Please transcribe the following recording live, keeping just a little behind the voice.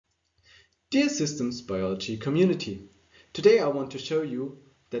Dear Systems Biology community, today I want to show you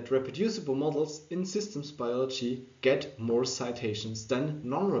that reproducible models in systems biology get more citations than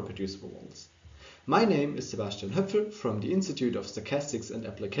non-reproducible models. My name is Sebastian Ho from the Institute of Stochastics and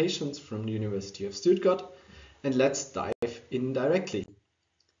Applications from the University of Stuttgart, and let's dive in directly.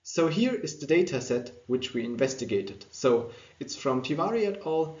 So here is the dataset which we investigated. So it's from Tivari et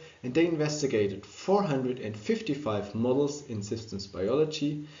al. And they investigated 455 models in systems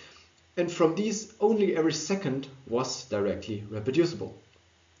biology. And from these, only every second was directly reproducible.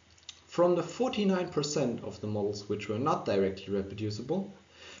 From the 49% of the models which were not directly reproducible,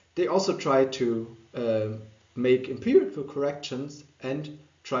 they also tried to make empirical corrections and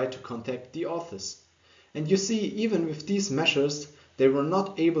try to contact the authors. And you see, even with these measures, they were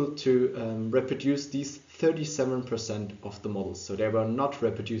not able to reproduce these 37% of the models. So they were not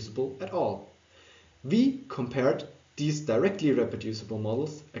reproducible at all. We compared these directly reproducible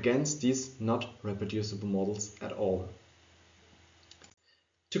models against these not reproducible models at all.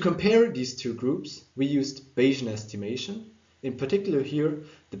 To compare these two groups, we used Bayesian estimation. In particular here,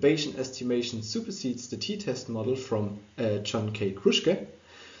 the Bayesian estimation supersedes the t-test model from John K. Kruschke.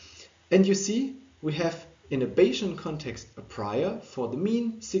 And you see, we have in a Bayesian context a prior for the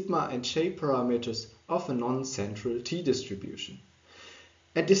mean, sigma and shape parameters of a non-central t-distribution.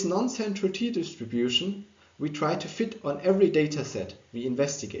 At this non-central t-distribution, we try to fit on every data set we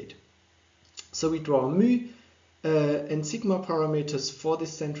investigate. So we draw mu and sigma parameters for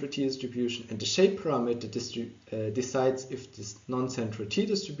this central t-distribution, and the shape parameter decides if this non-central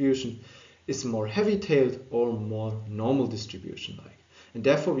t-distribution is more heavy-tailed or more normal distribution-like. And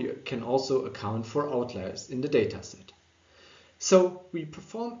therefore we can also account for outliers in the dataset. So we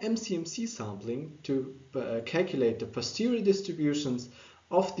perform MCMC sampling to calculate the posterior distributions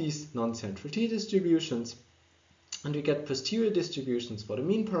of these non-central t-distributions, and we get posterior distributions for the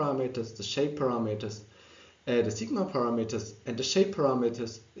mean parameters, the shape parameters, the sigma parameters, and the shape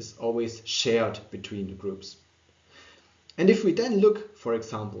parameters is always shared between the groups. And if we then look, for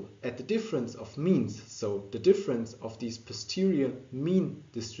example, at the difference of means, so the difference of these posterior mean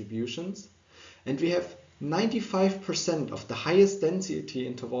distributions, and we have 95% of the highest density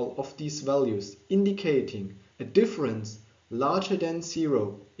interval of these values indicating a difference larger than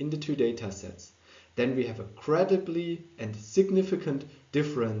 0 in the two data sets, then we have a credibly and significant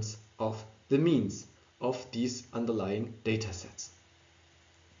difference of the means of these underlying data sets.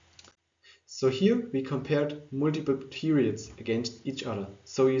 So here we compared multiple periods against each other.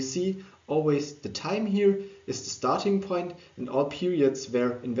 So you see always the time here is the starting point, and all periods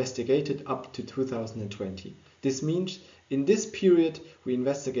were investigated up to 2020. This means in this period we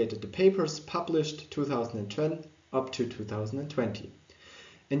investigated the papers published 2010 up to 2020.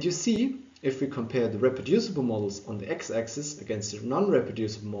 And you see, if we compare the reproducible models on the x-axis against the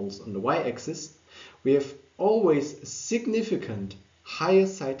non-reproducible models on the y-axis, we have always a significant higher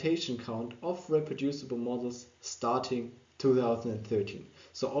citation count of reproducible models starting 2013.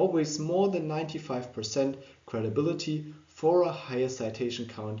 So always more than 95% credibility for a higher citation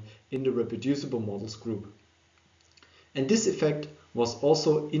count in the reproducible models group. And this effect was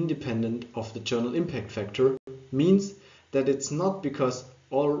also independent of the journal impact factor, means that it's not because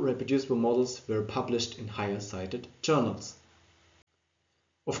all reproducible models were published in higher cited journals.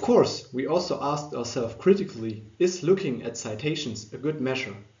 Of course, we also asked ourselves critically, is looking at citations a good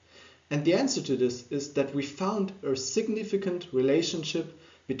measure? And the answer to this is that we found a significant relationship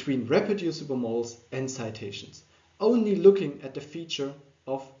between reproducible models and citations. Only looking at the feature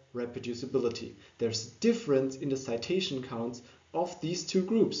of reproducibility. There's a difference in the citation counts of these two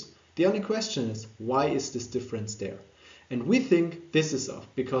groups. The only question is, why is this difference there? And we think this is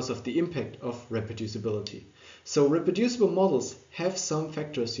because of the impact of reproducibility. So reproducible models have some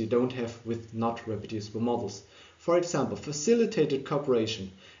factors you don't have with not reproducible models. For example, facilitated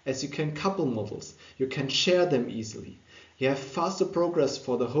cooperation, as you can couple models, you can share them easily. You have faster progress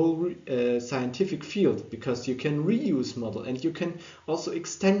for the whole scientific field because you can reuse models and you can also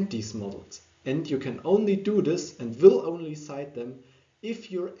extend these models. And you can only do this and will only cite them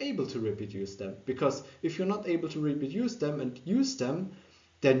if you're able to reproduce them, because if you're not able to reproduce them and use them,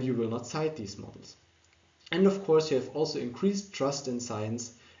 then you will not cite these models. And of course, you have also increased trust in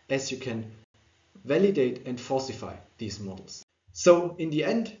science as you can validate and falsify these models. So in the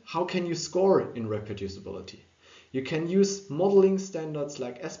end, how can you score in reproducibility? You can use modeling standards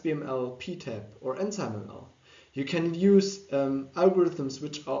like SBML, PTAB or EnzymeML. You can use algorithms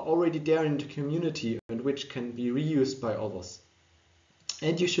which are already there in the community and which can be reused by others.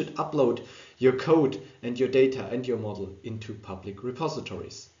 And you should upload your code and your data and your model into public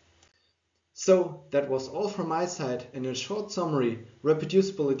repositories. So that was all from my side, and in short summary,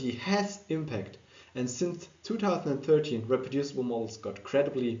 reproducibility has impact, and since 2013 reproducible models got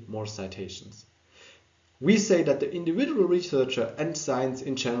credibly more citations. We say that the individual researcher and science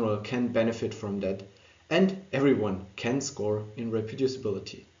in general can benefit from that, and everyone can score in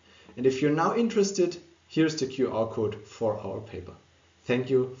reproducibility. And if you're now interested, here's the QR code for our paper. Thank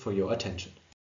you for your attention.